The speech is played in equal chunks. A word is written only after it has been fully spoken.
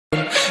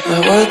My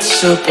world's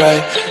so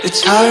bright,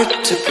 it's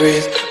hard to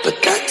breathe,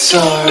 but that's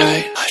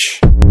alright.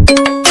 Hush.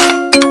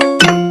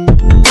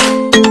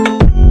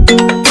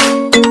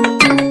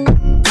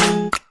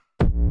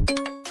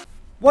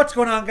 What's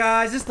going on,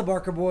 guys? It's the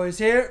Barker Boys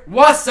here.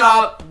 What's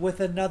up? With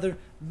another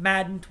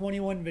Madden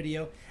 21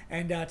 video.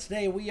 And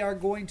today we are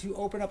going to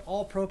open up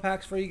all pro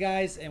packs for you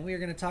guys, and we are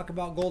going to talk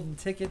about golden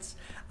tickets.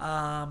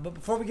 But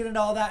before we get into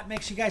all that,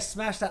 make sure you guys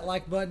smash that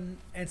like button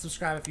and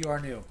subscribe if you are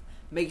new.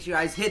 Make sure you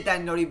guys hit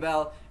that noti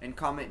bell and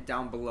comment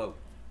down below.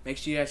 Make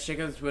sure you guys check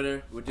out the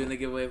Twitter. We're doing the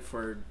giveaway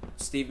for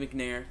Steve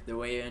McNair. The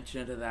way you enter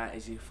into that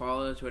is you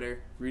follow the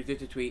Twitter, retweet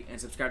the tweet,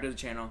 and subscribe to the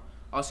channel.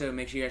 Also,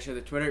 make sure you guys share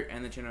the Twitter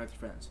and the channel with your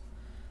friends.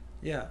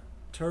 Yeah,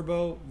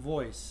 Turbo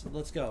Voice.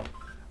 Let's go.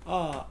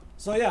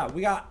 So yeah,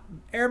 we got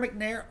Aaron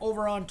McNair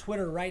over on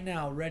Twitter right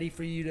now, ready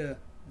for you to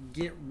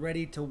get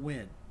ready to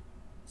win.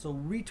 So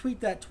retweet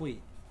that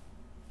tweet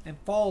and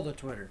follow the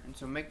Twitter. And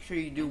so make sure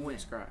you do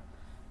subscribe.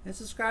 And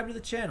subscribe to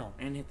the channel.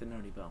 And hit the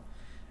noti bell.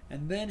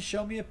 And then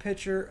show me a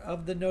picture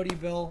of the noti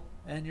bell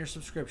and your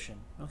subscription.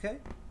 Okay?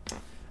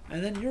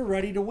 And then you're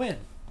ready to win.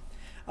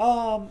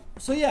 So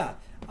yeah,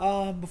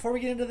 before we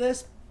get into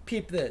this,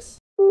 peep this.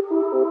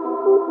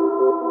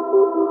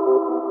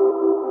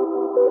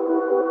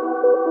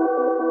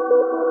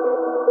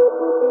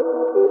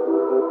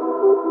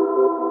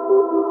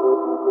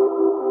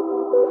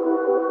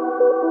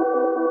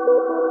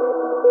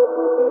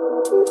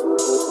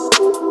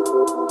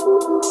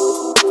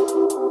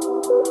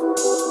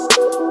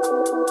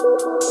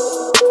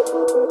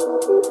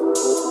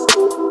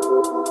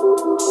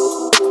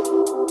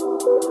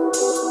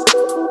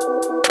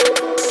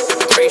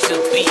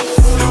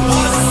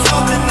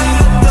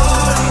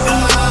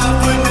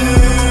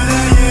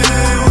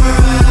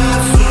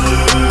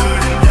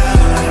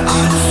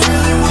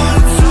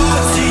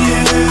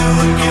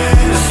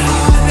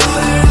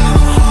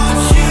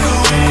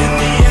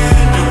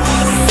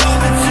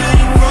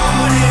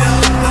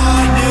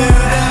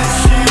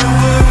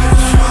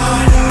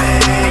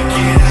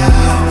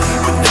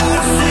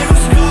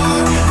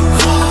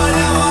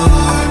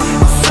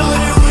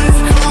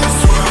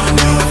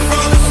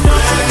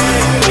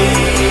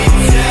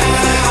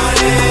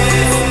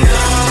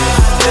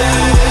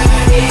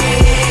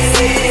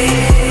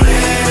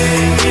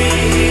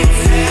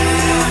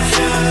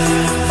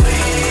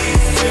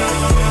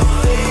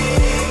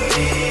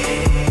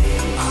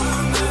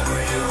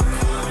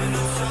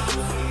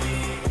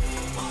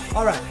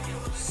 Alright,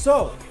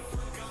 so,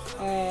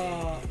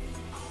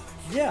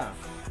 yeah,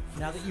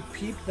 now that you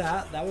peeped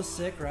that was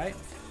sick, right?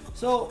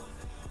 So,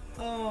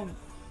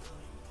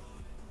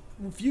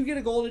 if you get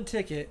a golden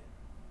ticket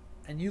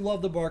and you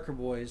love the Barker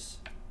Boys,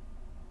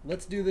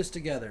 let's do this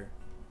together.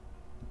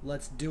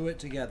 Let's do it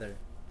together,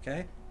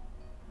 okay?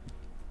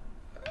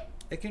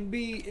 It can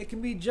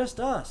be just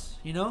us,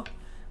 you know?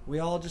 We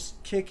all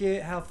just kick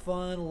it, have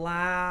fun,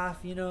 laugh,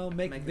 you know,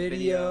 make a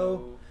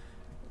video,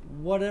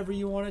 whatever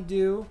you want to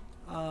do.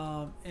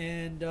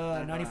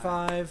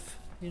 95,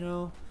 you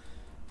know,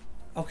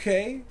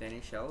 okay. Danny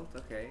Schultz,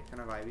 okay,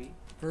 kind of vibey.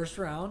 First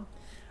round.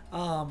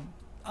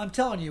 I'm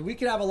telling you, we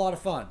could have a lot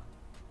of fun.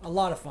 A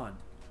lot of fun.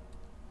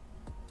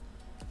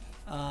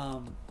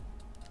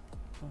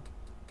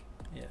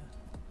 Yeah.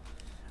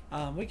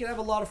 We could have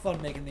a lot of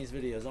fun making these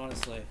videos,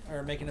 honestly.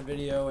 Or making a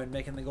video and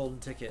making the golden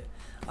ticket.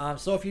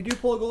 So if you do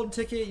pull a golden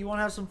ticket, you want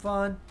to have some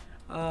fun,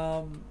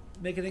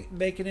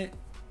 making it,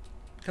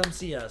 come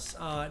see us.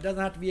 It doesn't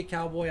have to be a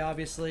Cowboy,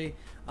 obviously,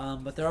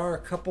 but there are a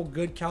couple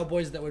good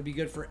Cowboys that would be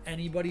good for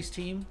anybody's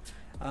team.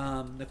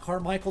 The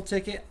Carmichael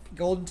ticket,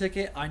 golden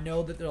ticket, I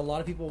know that there are a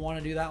lot of people want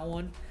to do that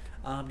one,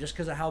 just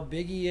because of how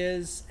big he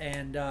is,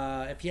 and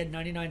if he had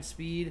 99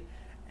 speed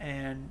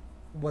and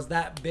was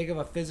that big of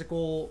a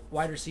physical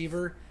wide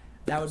receiver,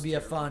 that would be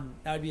a fun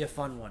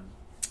one.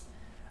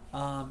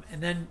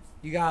 And then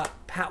you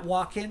got Pat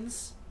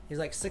Watkins. He's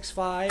like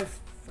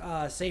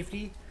 6'5",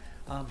 safety.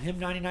 Him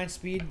 99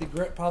 speed,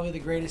 probably the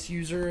greatest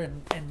user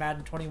in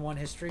Madden 21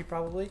 history,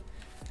 probably.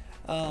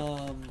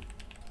 So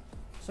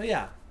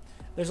yeah,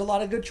 there's a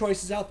lot of good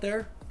choices out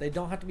there. They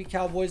don't have to be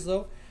Cowboys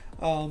though.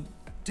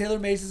 Taylor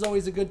Mays is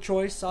always a good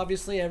choice.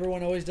 Obviously,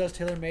 everyone always does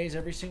Taylor Mays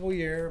every single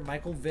year.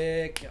 Michael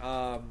Vick,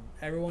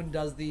 everyone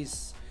does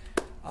these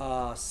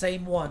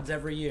same ones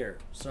every year.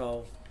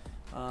 So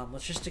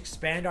let's just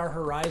expand our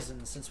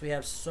horizons since we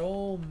have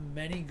so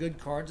many good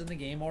cards in the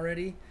game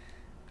already.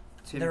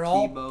 They're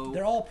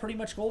all pretty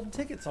much golden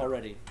tickets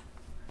already.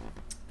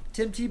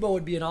 Tim Tebow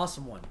would be an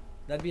awesome one.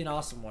 That'd be an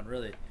awesome one,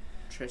 really.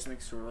 Trace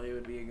McSorley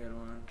would be a good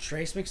one.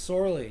 Trace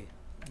McSorley.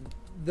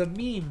 The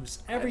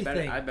memes,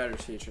 everything. I better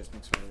see Trace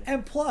McSorley.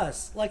 And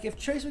plus, like, if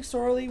Trace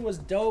McSorley was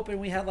dope and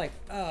we had, like,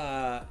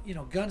 you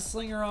know,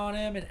 Gunslinger on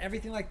him and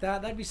everything like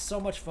that, that'd be so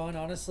much fun,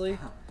 honestly.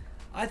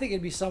 I think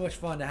it'd be so much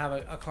fun to have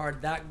a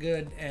card that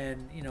good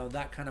and, you know,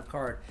 that kind of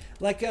card.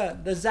 Like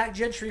the Zach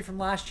Gentry from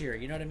last year,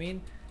 you know what I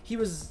mean? He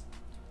was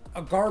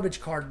a garbage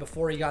card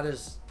before he got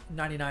his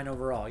 99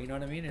 overall, you know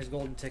what I mean? His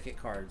golden ticket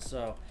card.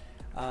 So,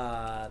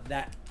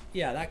 that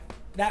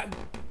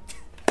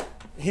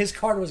his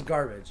card was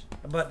garbage.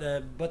 But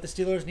the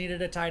Steelers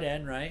needed a tight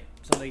end, right?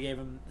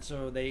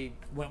 So they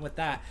went with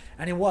that.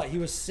 And he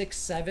was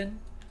 6'7",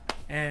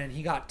 and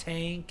he got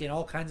tank and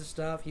all kinds of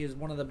stuff. He was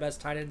one of the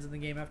best tight ends in the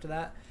game after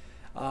that.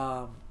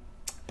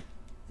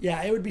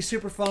 Yeah, it would be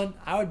super fun.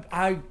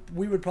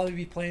 We would probably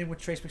be playing with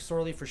Trace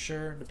McSorley for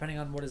sure, depending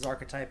on what his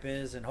archetype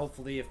is, and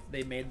hopefully if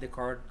they made the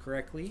card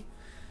correctly,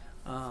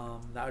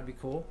 that would be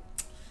cool.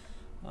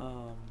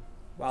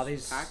 Wow,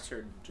 these packs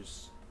are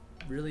just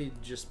really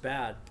just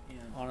bad. Yeah,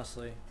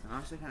 honestly.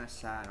 Honestly, kind of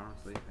sad.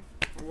 Honestly.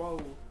 Whoa.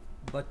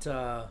 But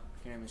your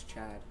name is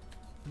Chad.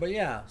 But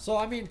yeah, so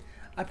I mean,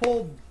 I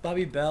pulled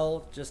Bobby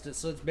Bell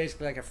so it's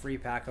basically like a free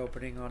pack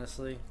opening.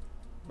 Honestly,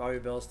 Bobby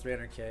Bell's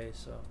 300K,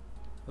 so.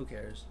 Who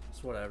cares?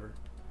 It's whatever.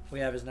 We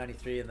have his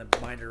 93 in the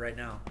binder right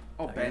now.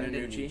 Oh,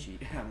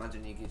 Benedinucci. Yeah,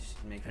 Benedinucci's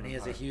making. And he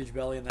has a huge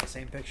belly in that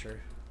same picture.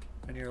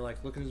 And you're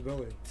like, look at his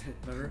belly.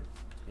 Remember?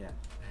 Yeah.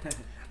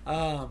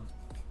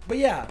 But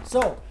yeah,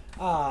 so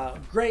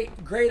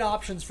great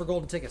options for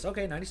golden tickets.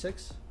 Okay,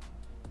 96.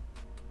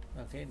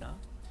 Okay, no.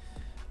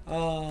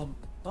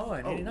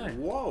 And 89.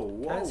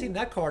 Whoa. I haven't seen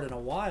that card in a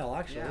while,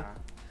 actually. Yeah.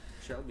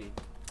 Shelby.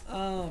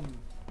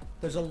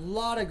 There's a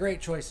lot of great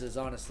choices,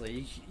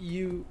 honestly.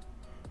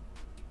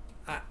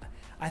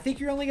 I think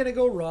you're only going to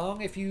go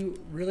wrong if you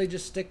really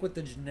just stick with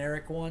the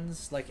generic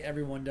ones like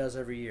everyone does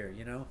every year,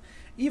 you know?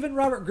 Even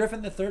Robert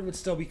Griffin III would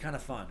still be kind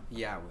of fun.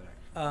 Yeah, it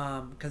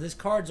would. Because his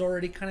card's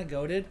already kind of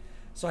goated.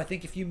 So I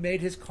think if you made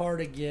his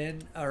card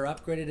again or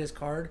upgraded his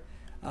card,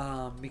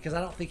 because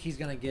I don't think he's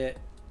going to get...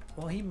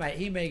 Well, he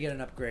may get an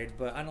upgrade,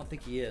 but I don't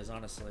think he is,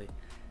 honestly.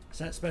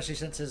 Especially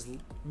since his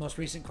most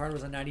recent card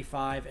was a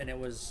 95 and it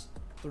was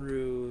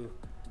through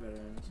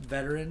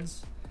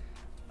veterans.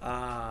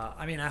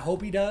 I mean, I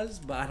hope he does,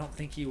 but I don't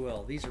think he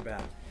will. These are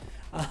bad.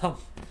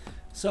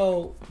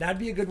 So that'd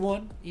be a good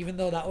one, even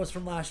though that was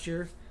from last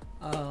year.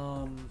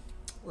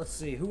 Let's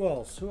see. Who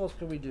else? Who else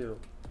could we do?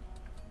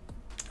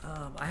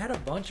 I had a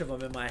bunch of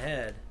them in my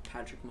head.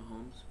 Patrick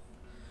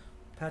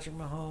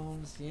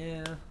Mahomes,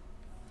 yeah.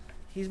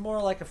 He's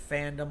more like a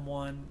fandom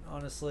one,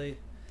 honestly.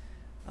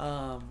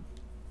 Yeah,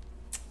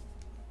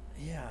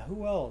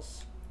 who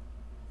else?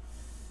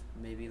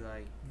 Maybe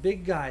like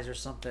big guys or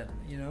something,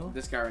 you know?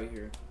 This guy right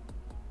here.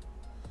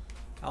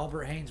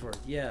 Albert Hainsworth,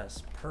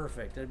 yes,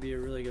 perfect. That'd be a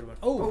really good one.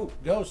 Oh,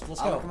 Ghost,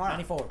 let's go.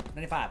 94,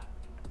 95.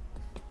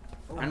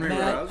 Henry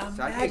Ruggs.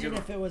 Imagine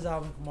if it was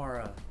Alvin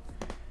Kamara.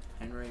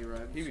 Henry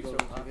Ruggs. He'd be so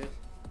good.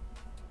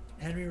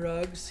 Henry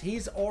Ruggs,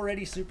 he's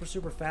already super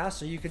fast,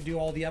 so you could do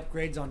all the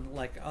upgrades on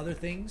like other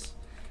things,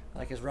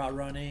 like his route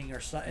running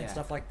and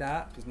stuff like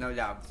that. Because no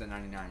doubt the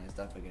 99 is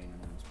definitely getting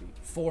another speed.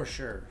 For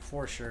sure.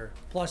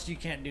 Plus, you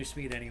can't do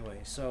speed anyway.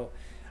 So,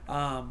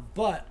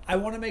 but I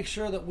want to make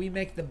sure that we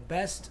make the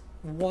best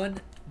one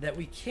that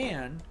we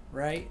can,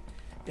 right?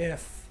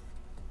 If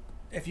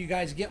you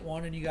guys get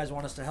one and you guys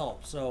want us to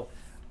help, so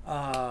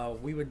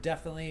we would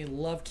definitely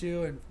love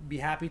to and be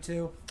happy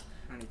to.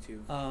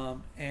 92.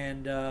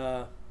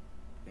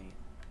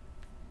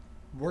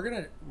 We're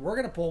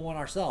gonna pull one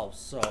ourselves.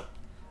 So,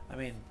 I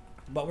mean,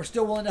 but we're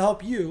still willing to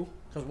help you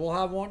because we'll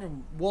have one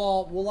and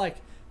we'll like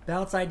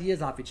bounce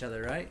ideas off each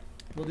other, right?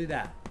 We'll do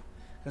that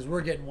because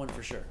we're getting one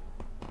for sure.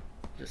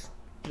 Just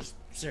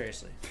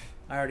seriously,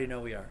 I already know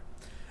we are.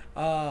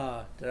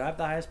 Did I have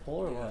the highest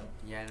pull or what?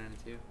 Yeah,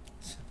 92.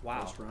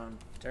 Wow, First round.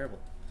 Terrible.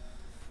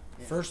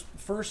 Yeah.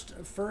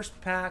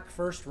 First pack,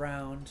 first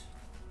round.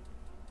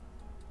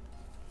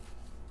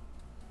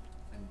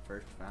 And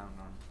first found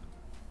on.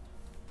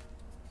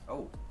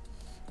 Oh,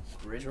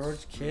 Grinch.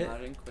 George Kittle.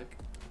 Not in quick.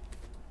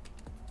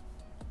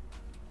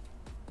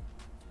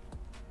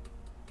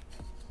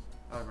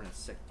 Oh, I'm gonna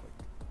sick quick.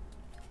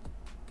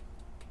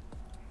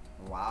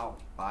 Wow,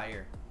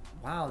 fire.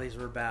 Wow, these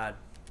were bad.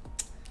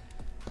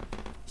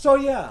 So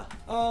yeah,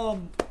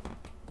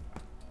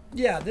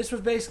 yeah, this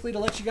was basically to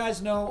let you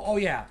guys know. Oh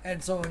yeah,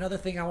 and so another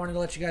thing I wanted to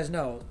let you guys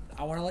know.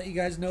 I want to let you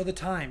guys know the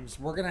times.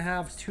 We're gonna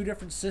have 2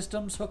 different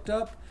systems hooked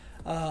up,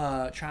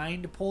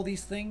 trying to pull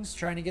these things,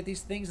 trying to get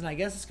these things, and I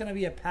guess it's gonna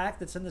be a pack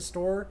that's in the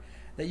store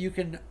that you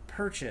can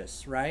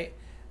purchase, right?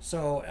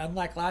 So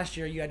unlike last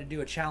year, you had to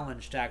do a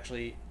challenge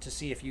to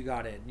see if you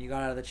got it. And you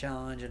got out of the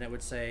challenge, and it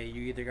would say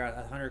you either got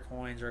 100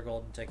 coins or a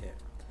golden ticket,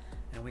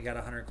 and we got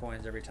 100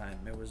 coins every time.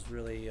 It was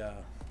really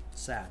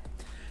sad.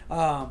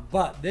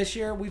 But this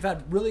year we've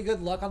had really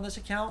good luck on this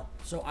account,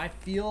 so I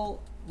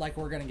feel like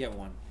we're gonna get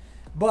one.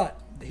 But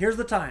here's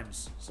the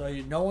times, so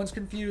no one's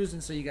confused,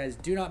 and so you guys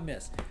do not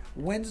miss.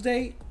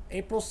 Wednesday,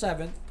 April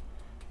 7th,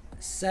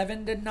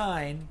 7 to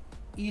 9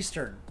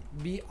 Eastern.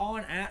 Be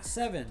on at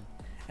 7.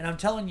 And I'm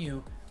telling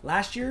you,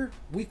 last year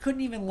we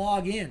couldn't even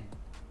log in.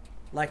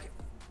 Like,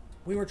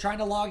 we were trying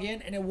to log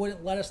in and it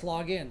wouldn't let us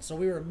log in, so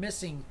we were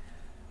missing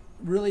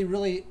really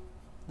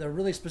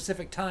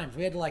specific times.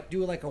 We had to like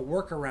do like a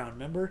workaround,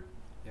 remember?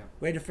 Yeah.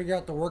 We had to figure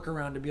out the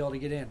workaround to be able to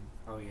get in.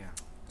 Oh yeah.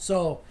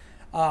 So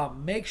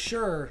make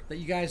sure that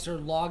you guys are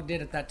logged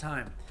in at that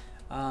time,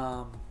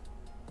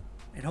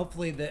 and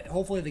hopefully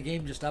the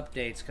game just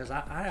updates, because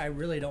I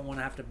really don't want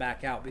to have to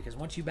back out, because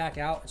once you back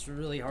out, it's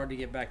really hard to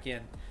get back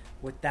in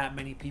with that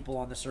many people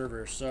on the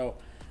server. So,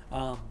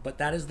 but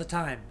that is the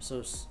time.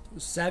 So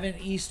 7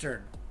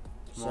 Eastern.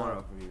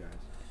 Tomorrow for you guys.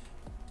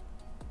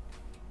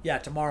 Yeah,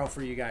 tomorrow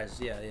for you guys.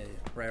 Yeah.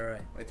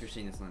 Right. If you're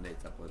seeing this on the day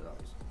it's uploaded,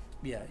 obviously.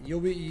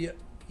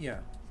 Yeah,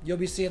 you'll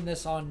be seeing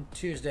this on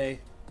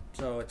Tuesday,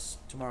 so it's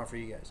tomorrow for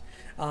you guys.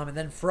 And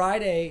then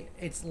Friday,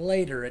 it's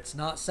later. It's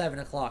not 7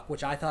 o'clock,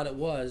 which I thought it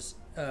was.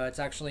 It's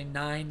actually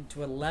 9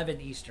 to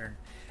 11 Eastern,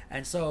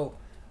 and so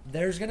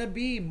there's gonna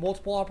be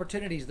multiple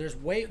opportunities.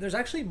 There's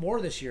actually more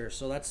this year,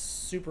 so that's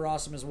super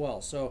awesome as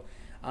well. So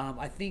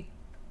I think,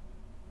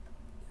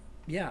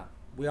 yeah,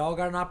 we all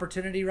got an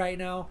opportunity right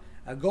now,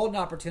 a golden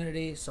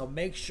opportunity. So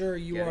make sure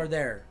you are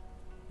there.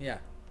 Yeah,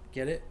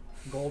 get it?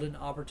 Golden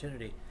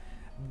opportunity.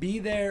 Be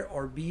there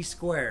or be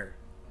square.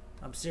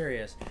 I'm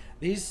serious.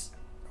 This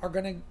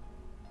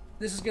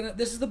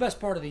is the best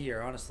part of the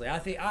year, honestly. I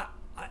think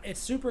it's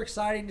super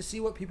exciting to see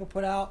what people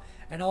put out,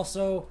 and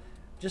also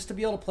just to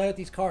be able to play with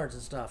these cards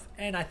and stuff.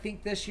 And I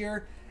think this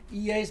year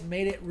EA's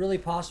made it really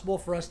possible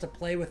for us to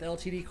play with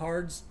LTD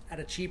cards at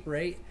a cheap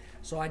rate.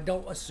 So I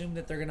don't assume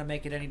that they're going to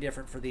make it any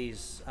different for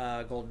these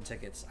golden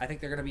tickets. I think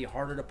they're going to be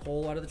harder to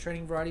pull out of the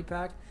training variety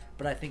pack,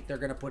 but I think they're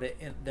going to put it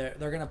in. They're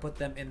going to put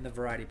them in the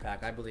variety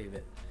pack. I believe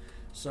it.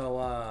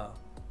 So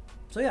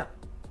yeah,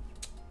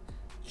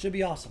 should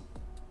be awesome.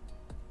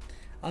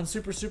 I'm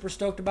super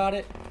stoked about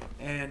it,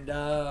 and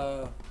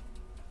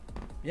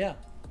yeah,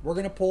 we're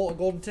gonna pull a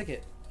golden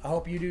ticket. I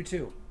hope you do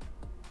too.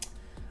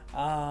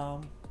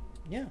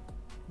 Yeah.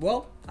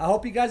 Well, I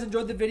hope you guys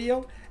enjoyed the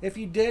video. If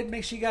you did,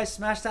 make sure you guys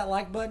smash that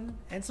like button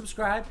and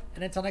subscribe.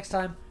 And until next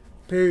time,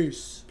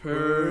 peace. Peace.